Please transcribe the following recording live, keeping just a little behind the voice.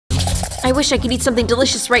I wish I could eat something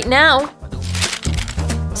delicious right now.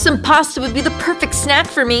 Some pasta would be the perfect snack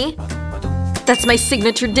for me. That's my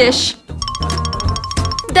signature dish.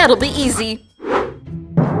 That'll be easy.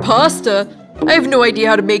 Pasta? I have no idea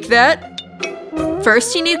how to make that.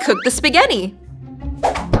 First, you need to cook the spaghetti.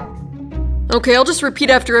 Okay, I'll just repeat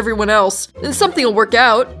after everyone else, and something will work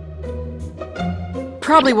out.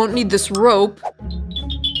 Probably won't need this rope.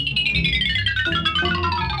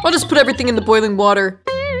 I'll just put everything in the boiling water.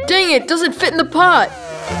 Dang it, doesn't fit in the pot.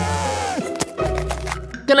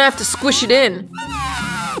 Gonna have to squish it in.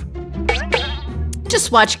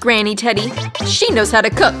 Just watch Granny, Teddy. She knows how to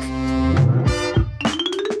cook.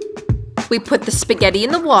 We put the spaghetti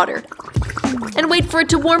in the water and wait for it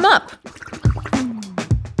to warm up.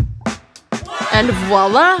 And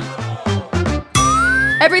voila!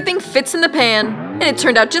 Everything fits in the pan, and it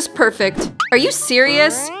turned out just perfect. Are you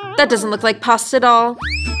serious? That doesn't look like pasta at all.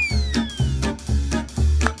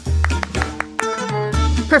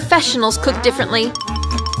 Professionals cook differently.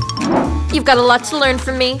 You've got a lot to learn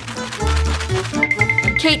from me.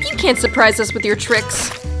 Kate, you can't surprise us with your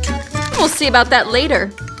tricks. We'll see about that later.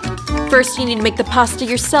 First, you need to make the pasta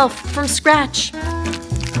yourself from scratch.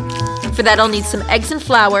 For that, I'll need some eggs and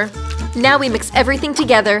flour. Now we mix everything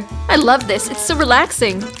together. I love this, it's so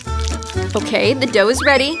relaxing. Okay, the dough is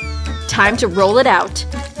ready. Time to roll it out.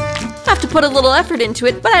 Have to put a little effort into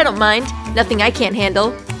it, but I don't mind. Nothing I can't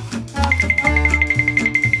handle.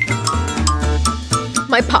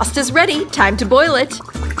 My pasta's ready. Time to boil it.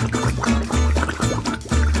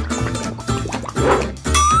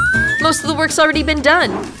 Most of the work's already been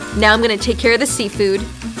done. Now I'm gonna take care of the seafood.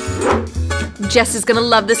 Jess is gonna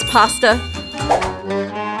love this pasta.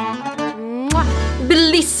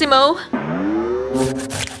 Bellissimo!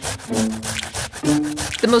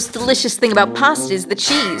 The most delicious thing about pasta is the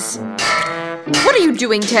cheese. What are you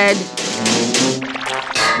doing, Ted?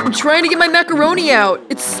 I'm trying to get my macaroni out.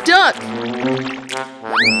 It's stuck.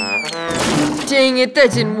 Dang it,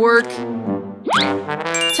 that didn't work.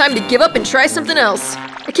 Time to give up and try something else.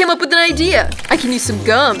 I came up with an idea. I can use some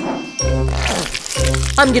gum.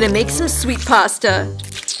 I'm gonna make some sweet pasta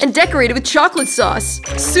and decorate it with chocolate sauce.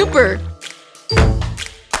 Super!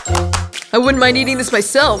 I wouldn't mind eating this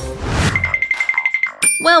myself.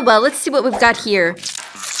 Well, let's see what we've got here.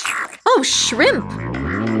 Oh, shrimp!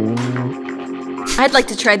 I'd like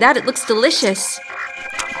to try that. It looks delicious.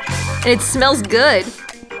 And it smells good.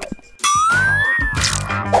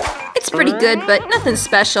 It's pretty good, but nothing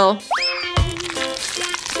special.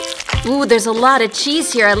 Ooh, there's a lot of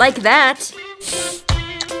cheese here. I like that.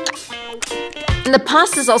 And the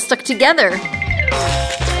pasta's all stuck together.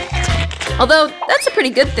 Although, that's a pretty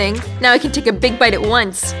good thing. Now I can take a big bite at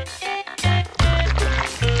once.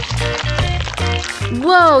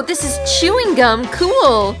 Whoa, this is chewing gum.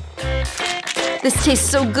 Cool. This tastes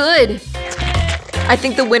so good. I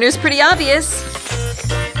think the winner's pretty obvious.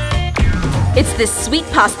 It's this sweet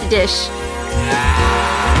pasta dish.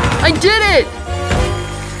 I did it!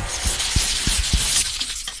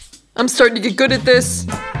 I'm starting to get good at this.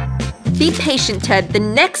 Be patient, Ted. The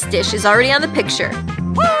next dish is already on the picture.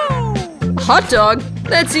 A hot dog?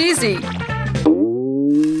 That's easy.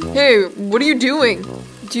 Hey, what are you doing?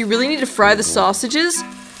 Do you really need to fry the sausages?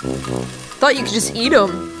 Thought you could just eat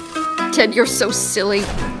them. Ted, you're so silly.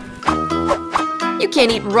 You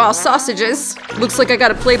can't eat raw sausages. Looks like I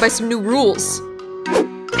gotta play by some new rules.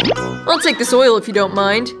 I'll take this oil if you don't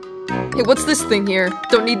mind. Hey, what's this thing here?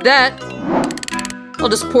 Don't need that. I'll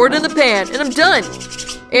just pour it in the pan, and I'm done.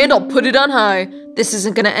 And I'll put it on high. This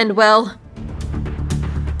isn't gonna end well.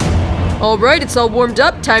 Alright, it's all warmed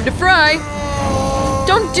up. Time to fry.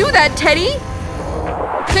 Don't do that, Teddy!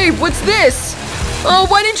 Hey, what's this? Oh,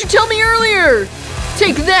 why didn't you tell me earlier?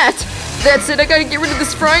 Take that! That's it, I gotta get rid of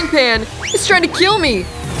this frying pan. It's trying to kill me.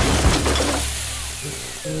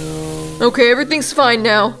 Okay, everything's fine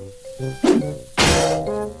now.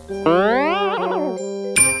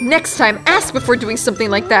 Next time, ask before doing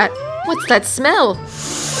something like that. What's that smell?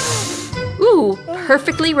 Ooh,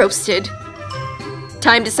 perfectly roasted.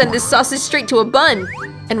 Time to send this sausage straight to a bun.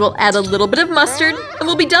 And we'll add a little bit of mustard, and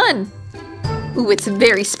we'll be done. Ooh, it's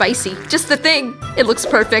very spicy. Just the thing. It looks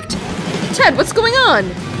perfect. Ted, what's going on?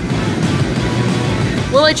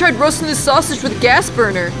 Well, I tried roasting this sausage with a gas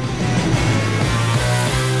burner.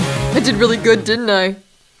 I did really good, didn't I?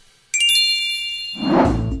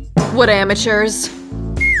 What amateurs.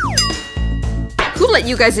 Who let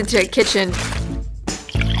you guys into a kitchen?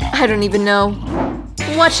 I don't even know.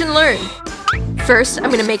 Watch and learn. First,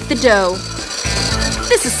 I'm gonna make the dough.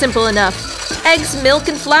 This is simple enough. Eggs, milk,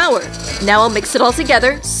 and flour. Now I'll mix it all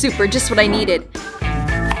together. Super, just what I needed.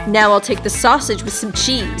 Now I'll take the sausage with some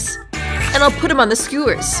cheese. And I'll put them on the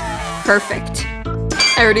skewers. Perfect.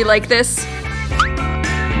 I already like this.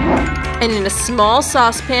 And in a small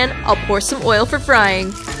saucepan, I'll pour some oil for frying.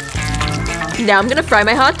 Now I'm gonna fry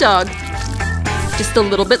my hot dog. Just a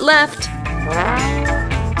little bit left.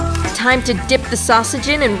 Time to dip the sausage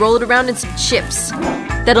in and roll it around in some chips.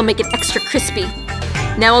 That'll make it extra crispy.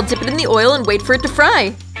 Now I'll dip it in the oil and wait for it to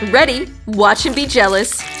fry. Ready? Watch and be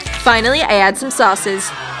jealous. Finally, I add some sauces.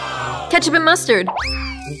 Ketchup and mustard.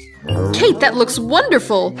 Kate, that looks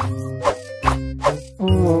wonderful!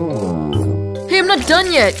 Hey, I'm not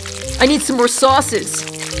done yet! I need some more sauces.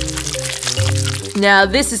 Now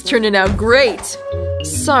this is turning out great.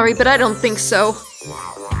 Sorry, but I don't think so.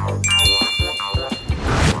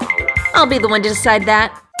 I'll be the one to decide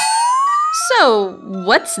that. So,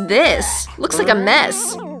 what's this? Looks like a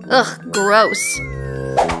mess. Ugh, gross.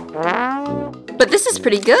 But this is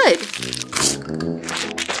pretty good.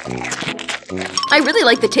 I really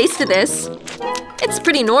like the taste of this. It's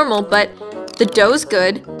pretty normal, but the dough's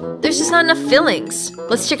good. There's just not enough fillings.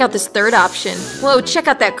 Let's check out this third option. Whoa, check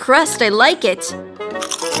out that crust. I like it.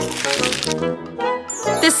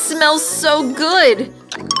 This smells so good.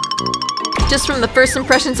 Just from the first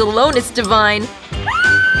impressions alone, it's divine.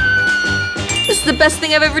 This is the best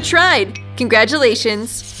thing I've ever tried.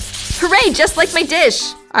 Congratulations. Hooray, just like my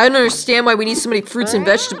dish. I don't understand why we need so many fruits and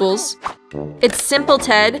vegetables. It's simple,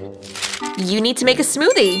 Ted. You need to make a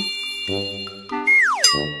smoothie.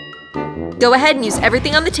 Go ahead and use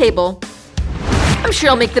everything on the table. I'm sure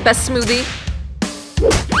I'll make the best smoothie.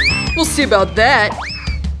 We'll see about that.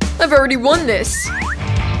 I've already won this.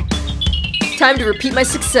 Time to repeat my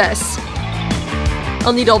success.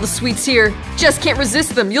 I'll need all the sweets here. Jess can't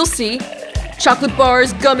resist them, you'll see. Chocolate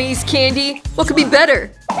bars, gummies, candy. What could be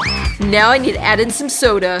better? Now I need to add in some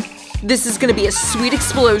soda. This is gonna be a sweet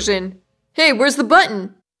explosion. Hey, where's the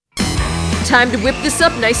button? Time to whip this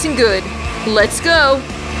up nice and good. Let's go.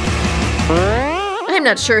 I'm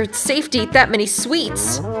not sure it's safe to eat that many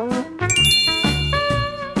sweets.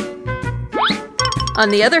 On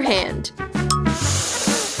the other hand,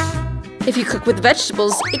 if you cook with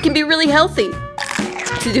vegetables, it can be really healthy.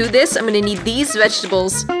 To do this, I'm gonna need these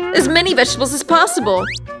vegetables. As many vegetables as possible.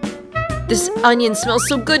 This onion smells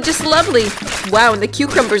so good, just lovely. Wow, and the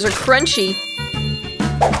cucumbers are crunchy.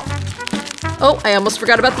 Oh, I almost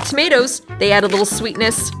forgot about the tomatoes. They add a little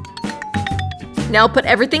sweetness. Now I'll put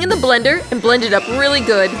everything in the blender and blend it up really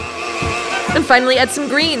good. And finally add some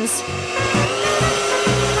greens.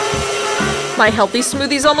 My healthy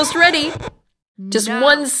smoothie's almost ready. Just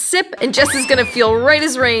one sip and Jess is gonna feel right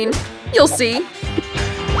as rain. You'll see.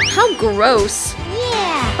 How gross.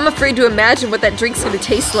 Yeah. I'm afraid to imagine what that drink's gonna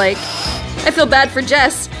taste like. I feel bad for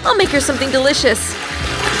Jess. I'll make her something delicious.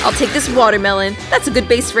 I'll take this watermelon. That's a good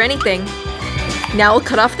base for anything. Now I'll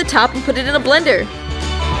cut off the top and put it in a blender.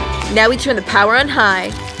 Now we turn the power on high.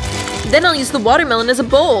 Then I'll use the watermelon as a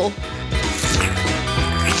bowl.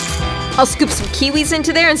 I'll scoop some kiwis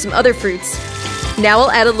into there and some other fruits. Now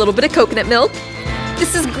I'll add a little bit of coconut milk.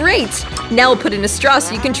 This is great! Now I'll put in a straw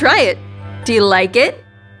so you can try it. Do you like it?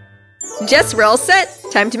 Jess, we're all set.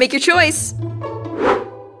 Time to make your choice.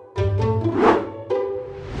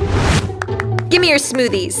 Give me your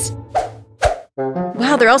smoothies.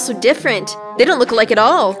 Wow, they're all so different. They don't look alike at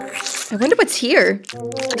all. I wonder what's here.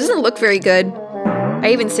 It doesn't look very good. I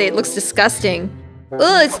even say it looks disgusting.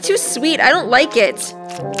 Ugh, it's too sweet. I don't like it.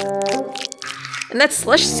 And that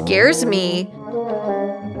slush scares me.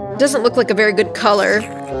 It doesn't look like a very good color.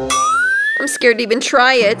 I'm scared to even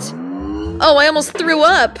try it. Oh, I almost threw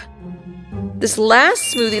up. This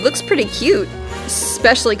last smoothie looks pretty cute,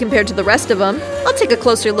 especially compared to the rest of them. I'll take a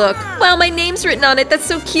closer look. Wow, my name's written on it. That's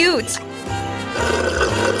so cute.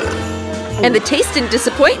 And the taste didn't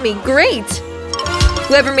disappoint me. Great.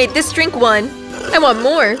 Whoever made this drink won. I want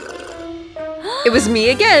more. It was me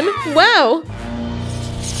again. Wow.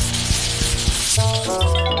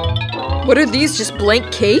 What are these, just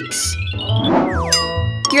blank cakes?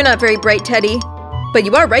 You're not very bright, Teddy. But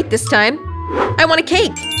you are right this time. I want a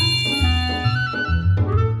cake.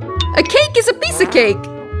 A cake is a piece of cake.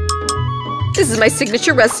 This is my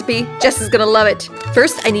signature recipe. Jess is gonna love it.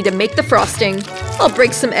 First, I need to make the frosting. I'll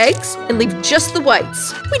break some eggs and leave just the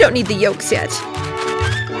whites. We don't need the yolks yet.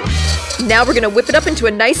 Now we're gonna whip it up into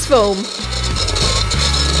a nice foam.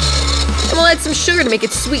 And we'll add some sugar to make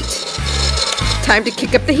it sweet. Time to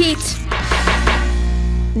kick up the heat.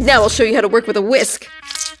 Now I'll show you how to work with a whisk.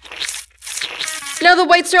 Now the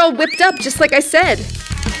whites are all whipped up, just like I said.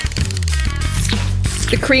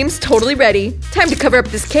 The cream's totally ready. Time to cover up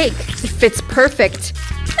this cake. It fits perfect.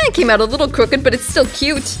 It came out a little crooked, but it's still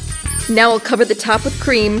cute. Now I'll cover the top with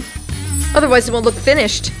cream. Otherwise it won't look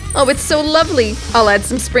finished. Oh, it's so lovely. I'll add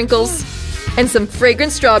some sprinkles. And some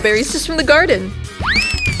fragrant strawberries just from the garden.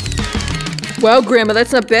 Wow, Grandma,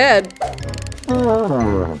 that's not bad.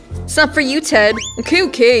 It's not for you, Ted.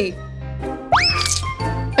 Okay.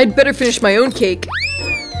 I'd better finish my own cake.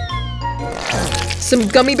 Some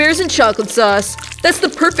gummy bears and chocolate sauce. That's the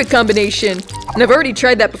perfect combination. And I've already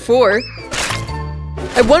tried that before.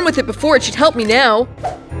 I won with it before, it should help me now.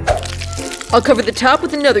 I'll cover the top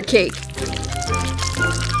with another cake.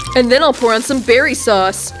 And then I'll pour on some berry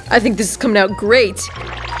sauce. I think this is coming out great.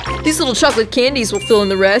 These little chocolate candies will fill in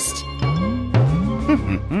the rest.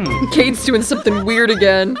 Kate's doing something weird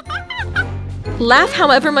again. Laugh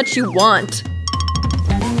however much you want.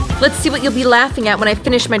 Let's see what you'll be laughing at when I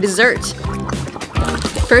finish my dessert.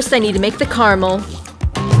 First, I need to make the caramel.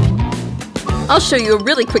 I'll show you a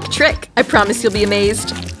really quick trick. I promise you'll be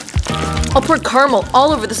amazed. I'll pour caramel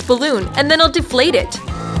all over this balloon, and then I'll deflate it.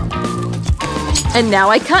 And now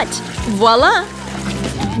I cut. Voila!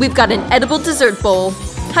 We've got an edible dessert bowl.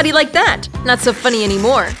 How do you like that? Not so funny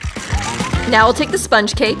anymore. Now I'll take the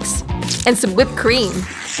sponge cakes and some whipped cream.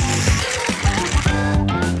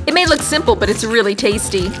 It may look simple, but it's really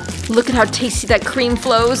tasty. Look at how tasty that cream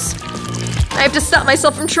flows. I have to stop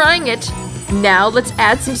myself from trying it. Now let's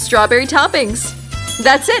add some strawberry toppings.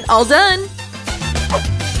 That's it, all done.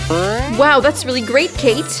 Wow, that's really great,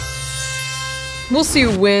 Kate. We'll see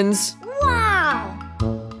who wins. Wow!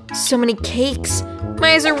 So many cakes.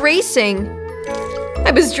 My eyes are racing.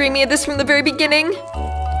 I was dreaming of this from the very beginning.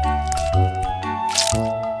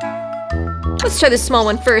 Let's try the small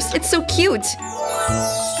one first. It's so cute.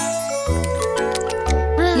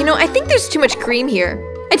 You know, I think there's too much cream here.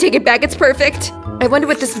 I take it back, it's perfect. I wonder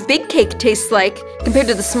what this big cake tastes like compared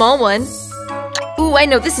to the small one. Ooh, I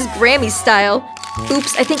know, this is Grammy's style.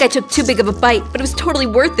 Oops, I think I took too big of a bite, but it was totally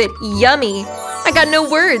worth it. Yummy. I got no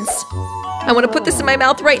words. I want to put this in my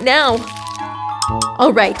mouth right now.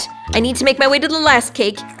 All right, I need to make my way to the last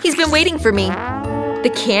cake. He's been waiting for me.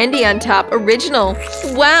 The candy on top, original.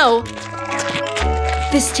 Wow.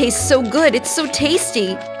 This tastes so good, it's so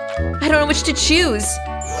tasty. I don't know which to choose.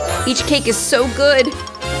 Each cake is so good,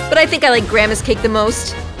 but I think I like Grandma's cake the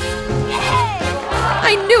most.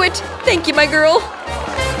 I knew it! Thank you, my girl!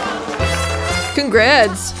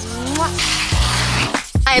 Congrats!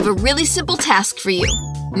 I have a really simple task for you.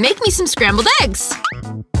 Make me some scrambled eggs!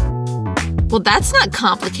 Well, that's not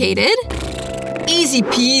complicated. Easy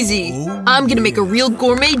peasy. I'm gonna make a real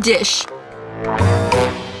gourmet dish.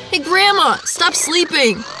 Hey, Grandma! Stop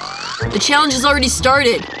sleeping! The challenge has already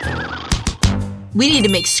started. We need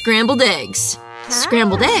to make scrambled eggs.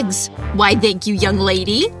 Scrambled eggs? Why, thank you, young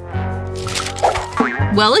lady.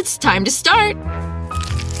 Well, it's time to start.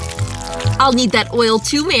 I'll need that oil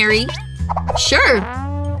too, Mary. Sure.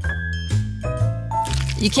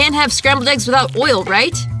 You can't have scrambled eggs without oil,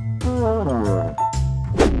 right?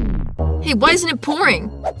 Hey, why isn't it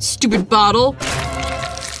pouring? Stupid bottle.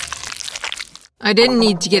 I didn't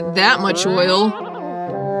need to get that much oil.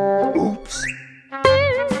 Oops.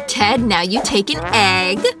 Ted, now you take an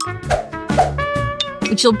egg,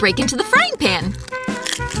 which you'll break into the frying pan.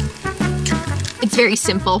 It's very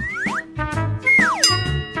simple.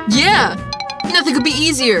 Yeah! Nothing could be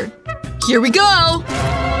easier. Here we go!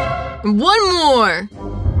 And one more!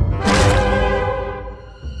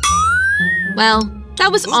 Well,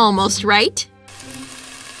 that was almost right.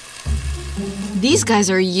 These guys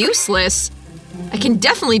are useless. I can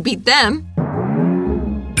definitely beat them.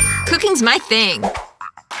 Cooking's my thing.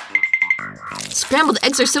 Scrambled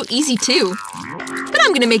eggs are so easy too. But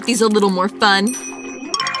I'm gonna make these a little more fun.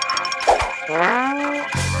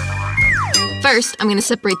 First, I'm gonna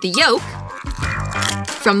separate the yolk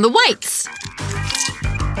from the whites.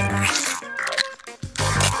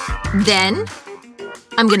 Then,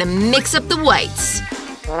 I'm gonna mix up the whites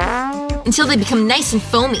until they become nice and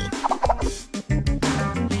foamy.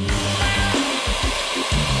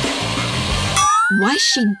 Why is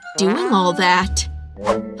she doing all that?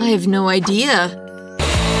 I have no idea.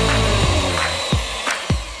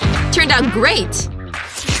 Turned out great!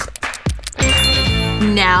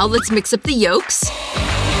 Now let's mix up the yolks.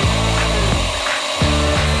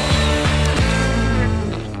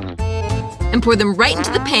 And pour them right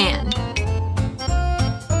into the pan.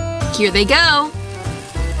 Here they go!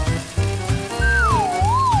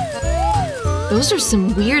 Those are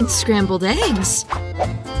some weird scrambled eggs.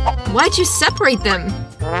 Why'd you separate them?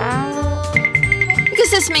 Because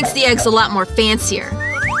this makes the eggs a lot more fancier.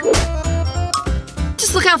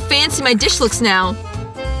 Just look how fancy my dish looks now.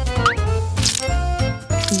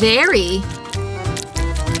 Very.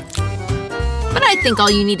 But I think all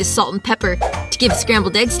you need is salt and pepper to give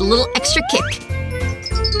scrambled eggs a little extra kick.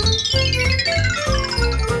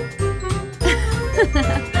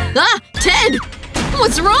 Ah! Ted!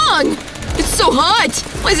 What's wrong? It's so hot!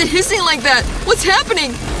 Why is it hissing like that? What's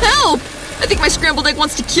happening? Help! I think my scrambled egg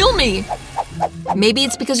wants to kill me. Maybe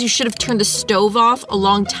it's because you should have turned the stove off a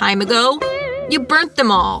long time ago. You burnt them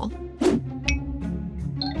all.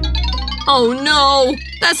 Oh no!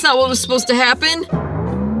 That's not what was supposed to happen.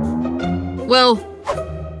 Well,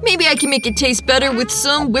 maybe I can make it taste better with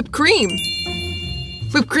some whipped cream.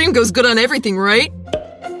 Whipped cream goes good on everything, right?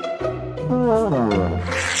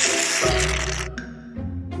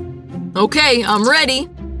 Okay, I'm ready.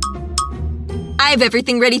 I have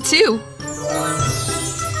everything ready too.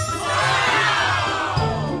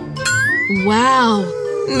 Wow.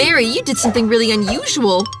 Mary, you did something really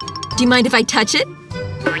unusual. Do you mind if I touch it?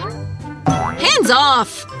 Hands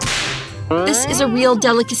off! This is a real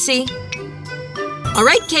delicacy.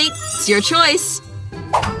 Alright, Kate. It's your choice.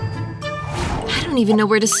 I don't even know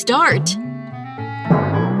where to start.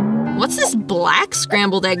 What's this black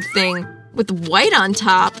scrambled egg thing with white on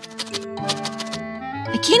top?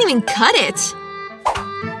 I can't even cut it.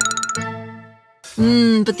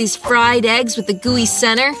 But these fried eggs with the gooey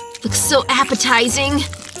center look so appetizing.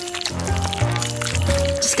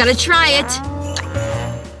 Just gotta try it.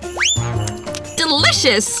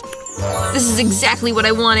 Delicious! This is exactly what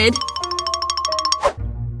I wanted.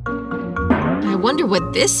 I wonder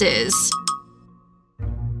what this is.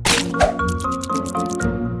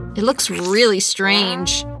 It looks really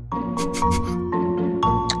strange.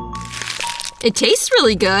 It tastes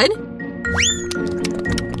really good.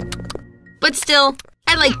 But still,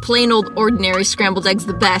 I like plain old ordinary scrambled eggs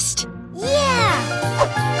the best.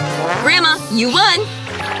 Yeah! Grandma, you won!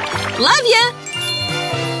 Love ya!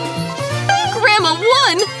 Grandma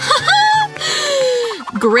won!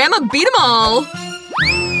 Grandma beat 'em all!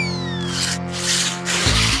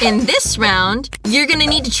 In this round, you're gonna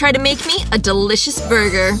need to try to make me a delicious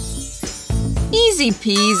burger. Easy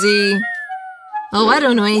peasy. Oh, I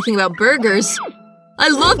don't know anything about burgers. I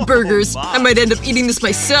love burgers! I might end up eating this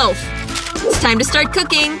myself. It's time to start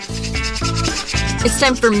cooking. It's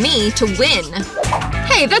time for me to win.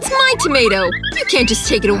 Hey, that's my tomato! You can't just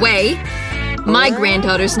take it away. My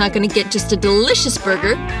granddaughter's not gonna get just a delicious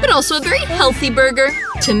burger, but also a very healthy burger.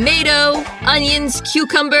 Tomato, onions,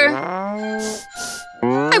 cucumber.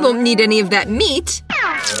 I won't need any of that meat.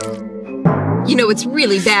 You know it's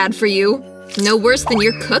really bad for you. No worse than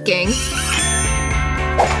your cooking.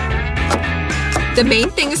 The main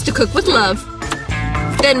thing is to cook with love.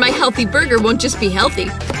 Then my healthy burger won't just be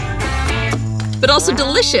healthy, but also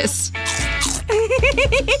delicious.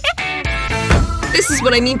 This is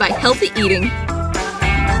what I mean by healthy eating.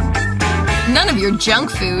 None of your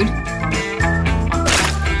junk food.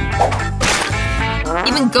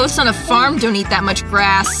 Even ghosts on a farm don't eat that much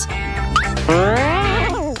grass.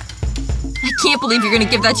 I can't believe you're gonna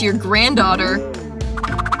give that to your granddaughter.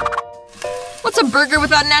 What's a burger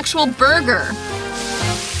without an actual burger?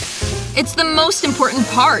 It's the most important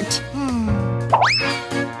part.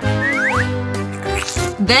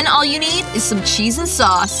 Then all you need is some cheese and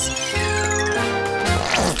sauce.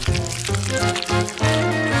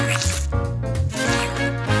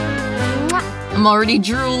 I'm already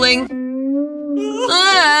drooling.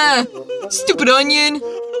 Ah! Stupid onion!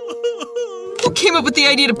 Who came up with the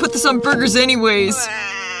idea to put this on burgers anyways?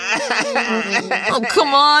 Oh,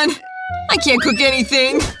 come on! I can't cook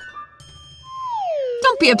anything!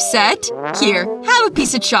 Don't be upset. Here, have a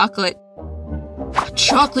piece of chocolate. A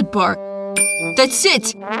chocolate bar. That's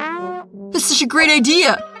it! That's such a great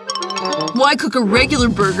idea! Why cook a regular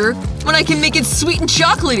burger when I can make it sweet and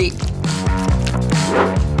chocolatey?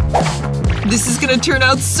 This is gonna turn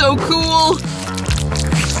out so cool!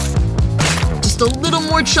 Just a little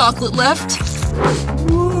more chocolate left.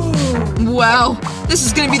 Wow, this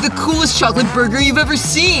is gonna be the coolest chocolate burger you've ever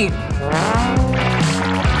seen!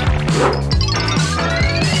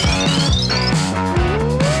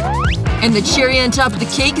 And the cherry on top of the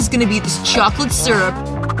cake is gonna be this chocolate syrup.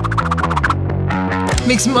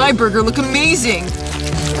 Makes my burger look amazing!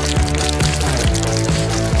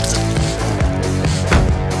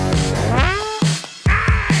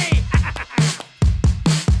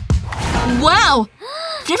 Wow!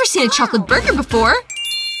 I've never seen a chocolate burger before!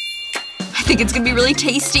 I think it's gonna be really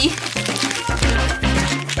tasty.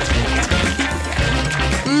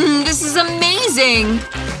 This is amazing!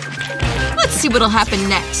 Let's see what'll happen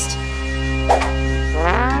next.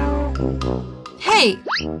 Hey,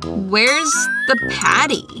 where's the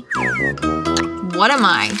patty? What am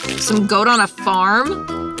I? Some goat on a farm?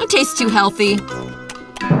 It tastes too healthy.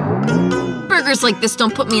 Burgers like this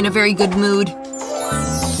don't put me in a very good mood.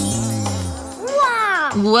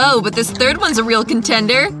 Wow! Whoa, but this third one's a real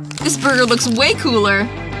contender. This burger looks way cooler.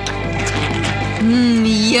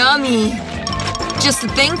 Yummy. Just the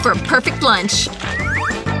thing for a perfect lunch.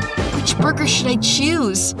 Which burger should I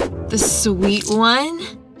choose? The sweet one?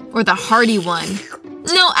 Or the hearty one?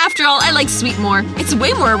 No, after all, I like sweet more. It's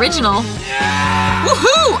way more original.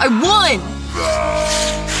 Woohoo! I won!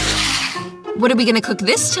 What are we gonna cook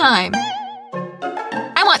this time?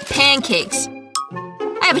 I want pancakes.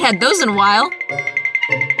 I haven't had those in a while.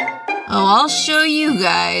 Oh, I'll show you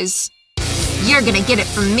guys. You're gonna get it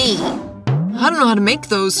from me. I don't know how to make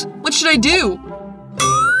those. What should I do?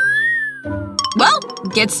 Well,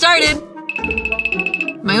 get started.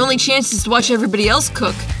 My only chance is to watch everybody else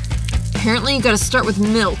cook. Apparently you gotta start with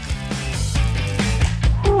milk.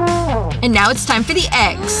 And now it's time for the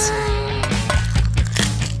eggs.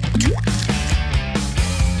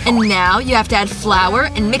 And now you have to add flour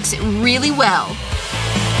and mix it really well.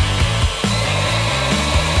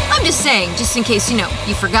 I'm just saying, just in case,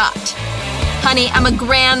 you forgot. Honey, I'm a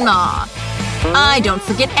grandma. I don't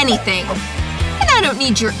forget anything. And I don't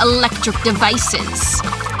need your electric devices.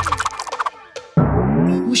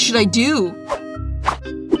 What should I do?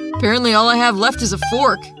 Apparently all I have left is a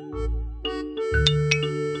fork.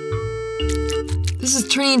 This is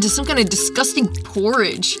turning into some kind of disgusting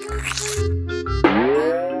porridge.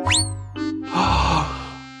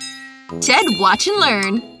 Ted, watch and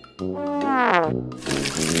learn.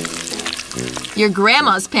 Your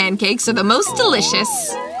grandma's pancakes are the most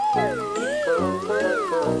delicious.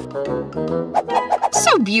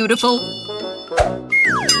 So beautiful.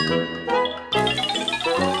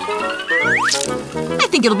 I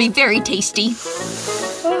think it'll be very tasty.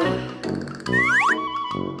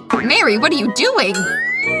 Mary, what are you doing?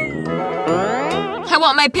 I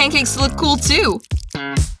want my pancakes to look cool too.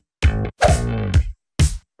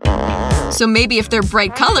 So maybe if they're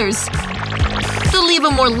bright colors, they'll leave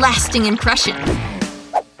a more lasting impression.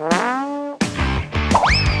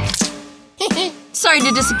 Sorry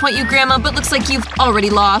to disappoint you, Grandma, but looks like you've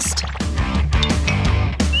already lost.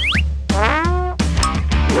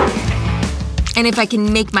 And if I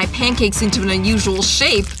can make my pancakes into an unusual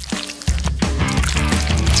shape,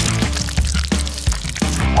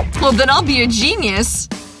 well, then I'll be a genius.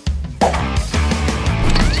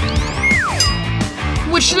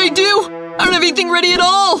 What should I do? I don't have anything ready at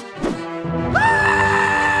all!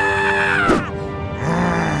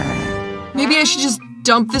 Maybe I should just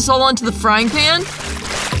dump this all onto the frying pan?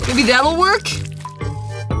 Maybe that'll work?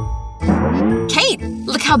 Kate,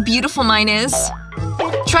 look how beautiful mine is.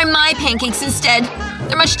 Try my pancakes instead.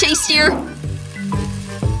 They're much tastier.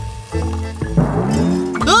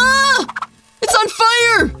 Ah! It's on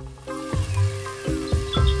fire!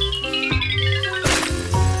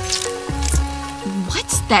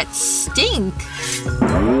 What's that stink?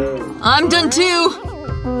 I'm done too!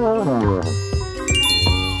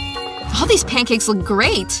 All these pancakes look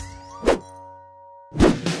great!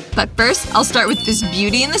 But first, I'll start with this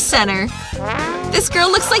beauty in the center. This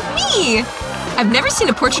girl looks like me! I've never seen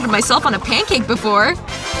a portrait of myself on a pancake before.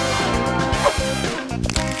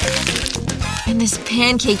 And this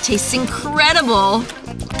pancake tastes incredible!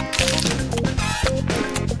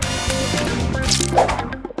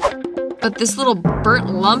 But this little burnt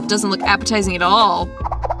lump doesn't look appetizing at all.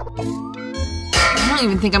 I don't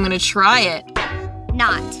even think I'm gonna try it.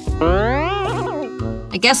 Not.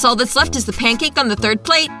 I guess all that's left is the pancake on the third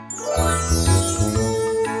plate.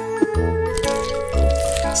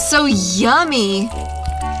 So yummy!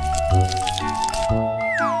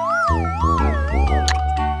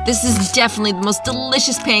 This is definitely the most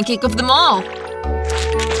delicious pancake of them all.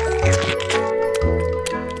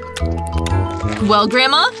 Well,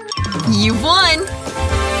 Grandma, you've won!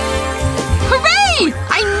 Hooray!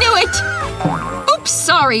 I knew it! Oops,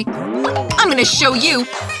 sorry. I'm gonna show you.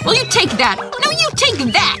 Well, you take that. No, you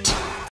take that!